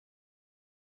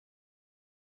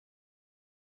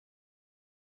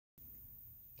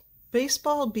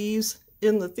Baseball Bees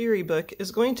in the theory book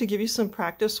is going to give you some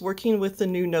practice working with the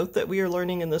new note that we are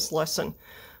learning in this lesson.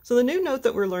 So the new note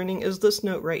that we're learning is this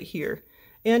note right here,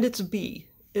 and it's B.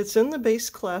 It's in the bass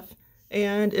clef,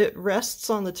 and it rests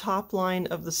on the top line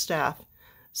of the staff.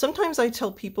 Sometimes I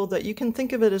tell people that you can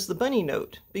think of it as the bunny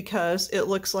note because it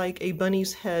looks like a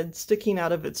bunny's head sticking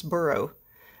out of its burrow,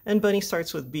 and bunny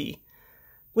starts with B.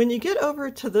 When you get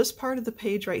over to this part of the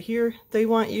page right here, they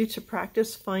want you to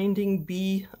practice finding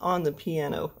B on the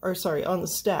piano, or sorry, on the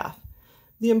staff.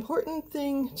 The important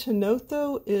thing to note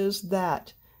though is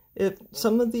that if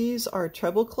some of these are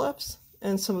treble clefs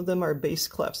and some of them are bass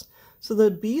clefs. So the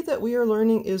B that we are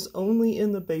learning is only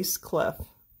in the bass clef.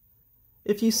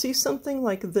 If you see something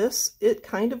like this, it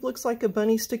kind of looks like a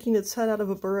bunny sticking its head out of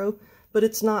a burrow, but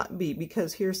it's not B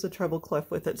because here's the treble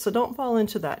clef with it. So don't fall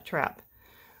into that trap.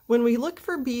 When we look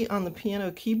for B on the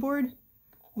piano keyboard,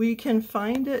 we can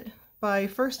find it by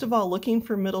first of all looking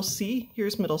for middle C.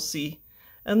 Here's middle C.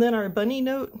 And then our bunny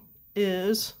note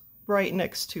is right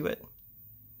next to it.